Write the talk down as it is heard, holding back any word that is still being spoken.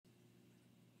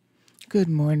Good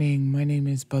morning. My name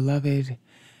is Beloved,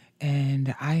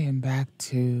 and I am back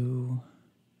to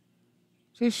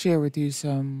just share with you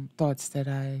some thoughts that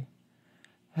I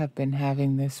have been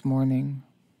having this morning.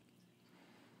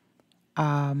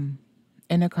 In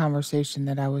a conversation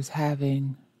that I was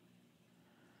having,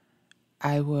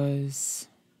 I was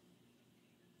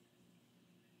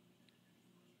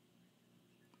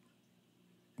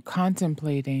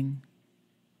contemplating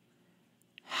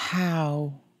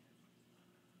how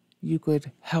you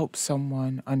could help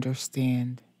someone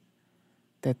understand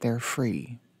that they're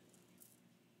free.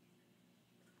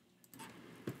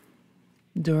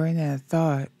 During that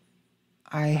thought,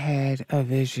 I had a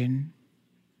vision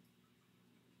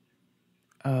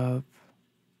of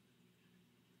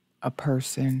a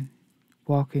person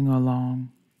walking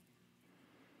along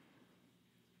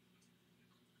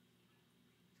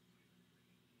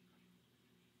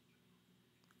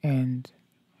and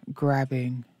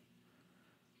grabbing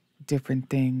different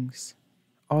things,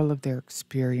 all of their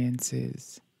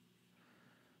experiences.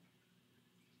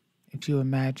 If you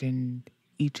imagined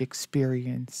each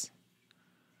experience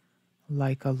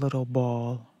like a little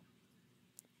ball,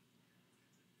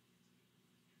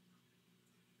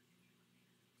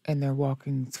 and they're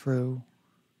walking through,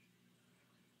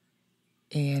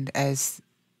 and as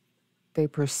they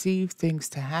perceive things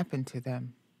to happen to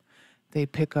them, they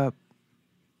pick up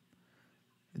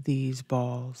these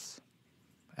balls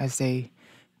as they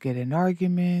get in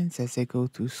arguments, as they go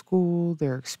through school,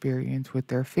 their experience with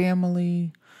their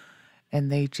family,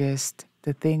 and the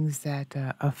things that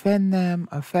offend them,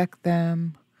 affect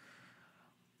them,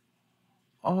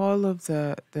 all of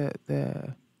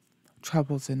the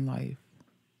troubles in life,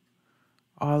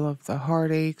 all of the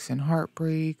heartaches and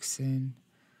heartbreaks and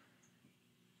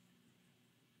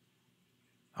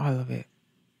all of it,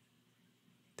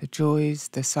 the joys,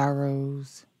 the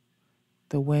sorrows,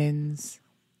 the wins,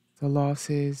 the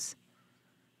losses.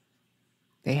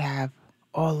 They have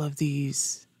all of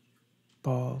these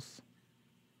balls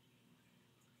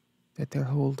that they're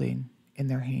holding in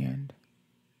their hands,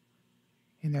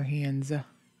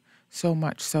 so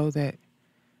much so that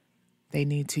they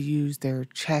need to use their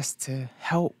chest to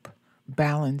help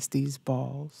balance these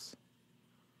balls.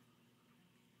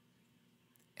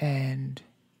 And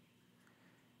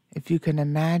if you can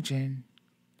imagine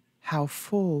how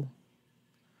full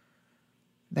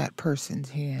that person's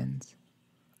hands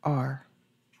are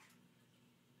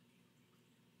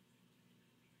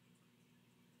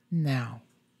now,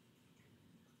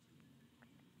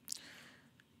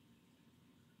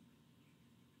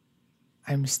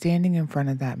 I'm standing in front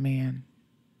of that man,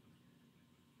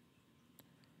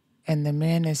 and the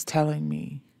man is telling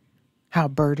me how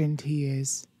burdened he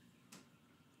is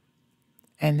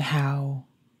and how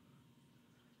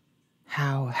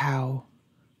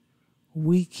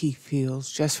weak he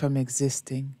feels just from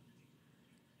existing,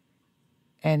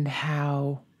 and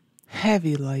how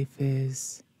heavy life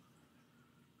is,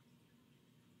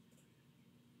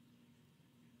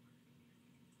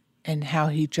 and how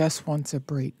he just wants a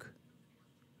break.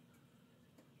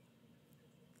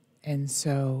 And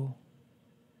so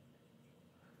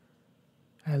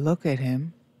I look at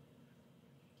him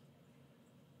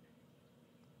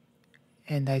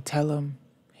and I tell him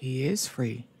he is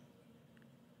free.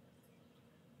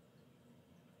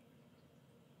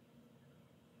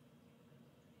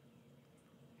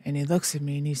 And he looks at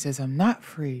me and he says, "I'm not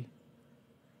free.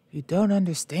 You don't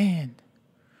understand.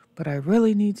 But I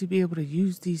really need to be able to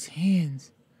use these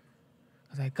hands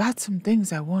because I got some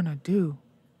things I want to do.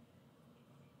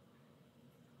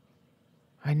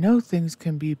 I know things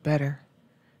can be better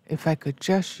if I could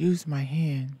just use my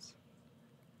hands."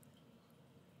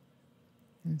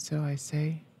 And so I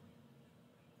say,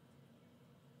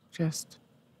 just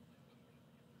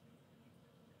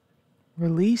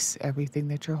release everything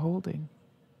that you're holding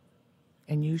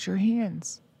and use your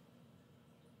hands.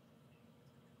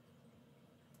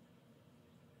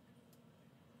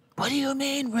 "What do you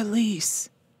mean, release?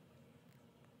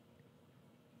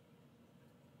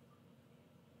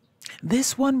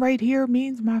 This one right here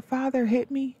means my father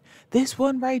hit me. This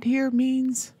one right here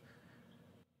means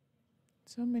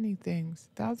so many things,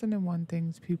 1,001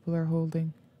 things people are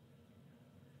holding.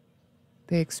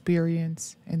 They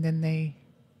experience and then they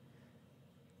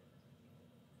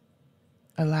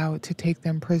allow it to take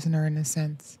them prisoner in a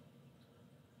sense.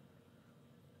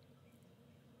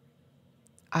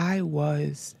 I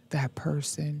was that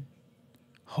person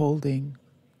holding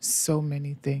so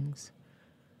many things,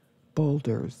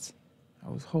 boulders. I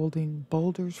was holding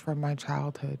boulders from my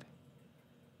childhood.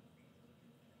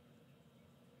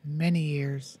 Many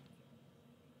years,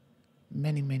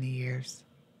 many, many years.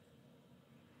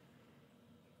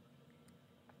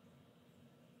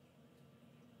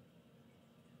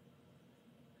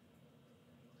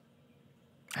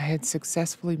 I had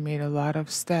successfully made a lot of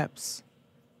steps.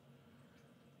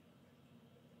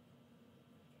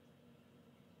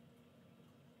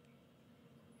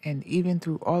 And even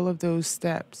through all of those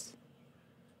steps,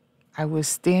 I was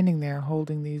standing there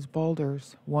holding these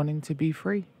boulders, wanting to be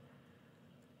free.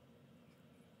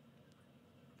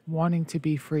 Wanting to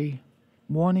be free.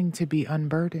 Wanting to be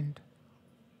unburdened.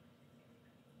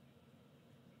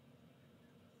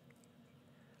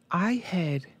 I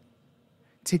had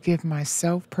to give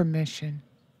myself permission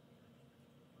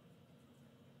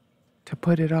to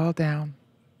put it all down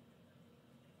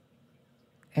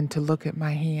and to look at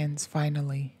my hands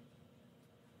finally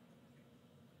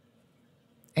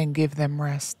and give them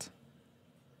rest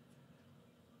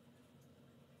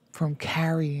from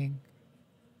carrying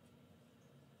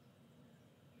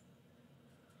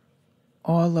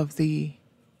all of the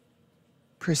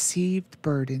perceived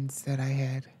burdens that I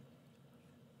had.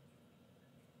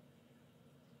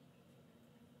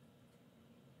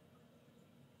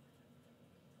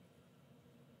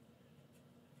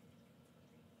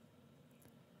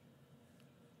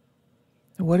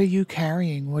 What are you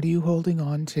carrying? What are you holding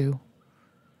on to?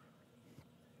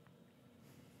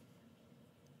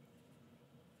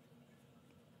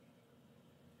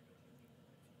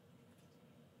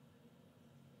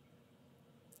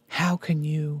 How can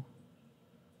you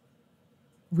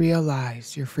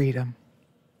realize your freedom?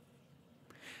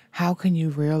 How can you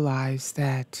realize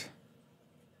that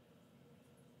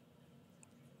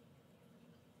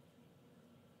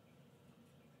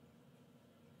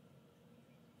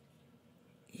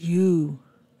you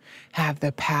have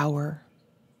the power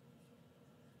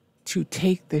to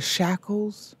take the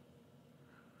shackles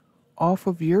off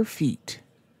of your feet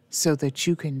so that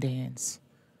you can dance?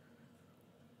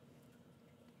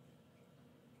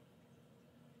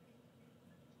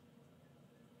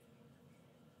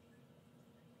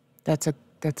 There's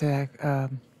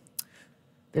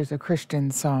a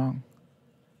Christian song.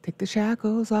 Take the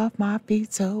shackles off my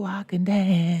feet so I can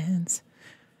dance.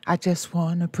 I just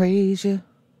want to praise you.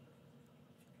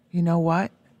 You know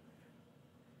what?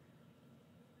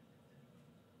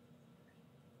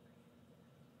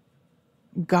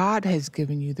 God has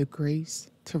given you the grace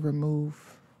to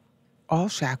remove all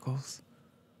shackles.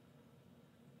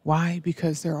 Why?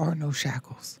 Because there are no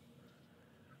shackles.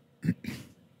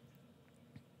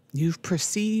 You've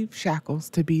perceived shackles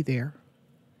to be there.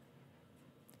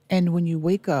 And when you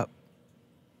wake up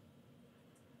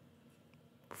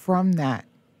from that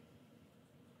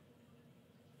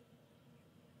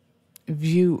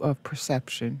view of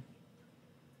perception,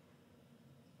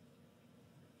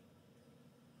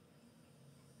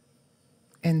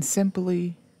 and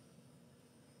simply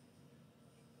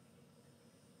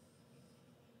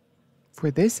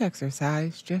for this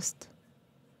exercise, just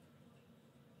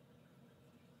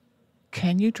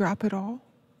can you drop it all?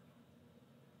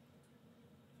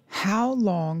 How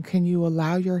long can you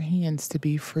allow your hands to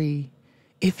be free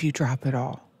if you drop it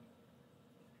all?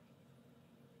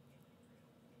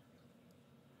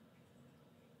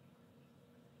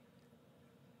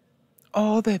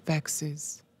 All that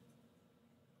vexes.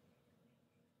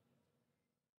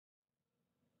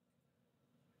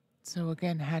 So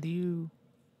again, how do you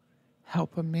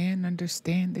help a man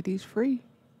understand that he's free?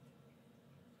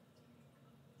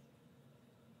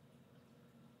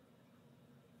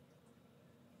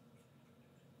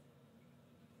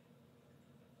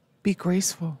 Be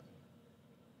graceful.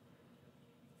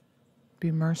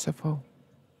 Be merciful.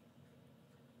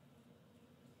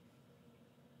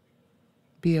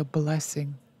 Be a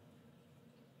blessing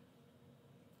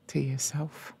to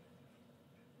yourself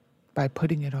by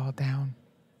putting it all down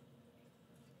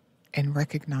and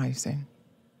recognizing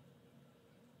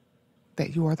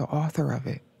that you are the author of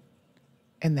it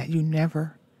and that you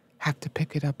never have to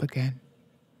pick it up again.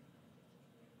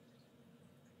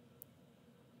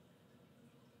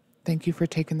 Thank you for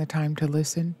taking the time to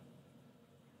listen.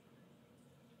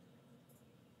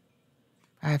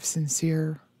 I have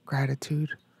sincere gratitude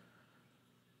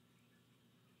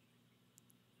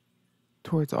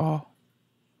towards all.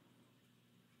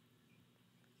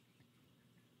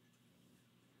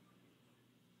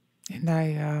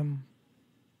 And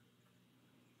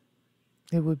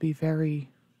it would be very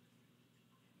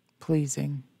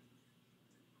pleasing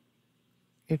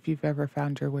if you've ever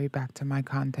found your way back to my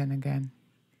content again.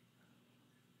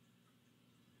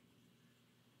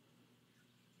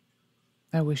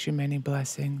 I wish you many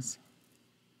blessings.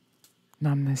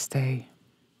 Namaste.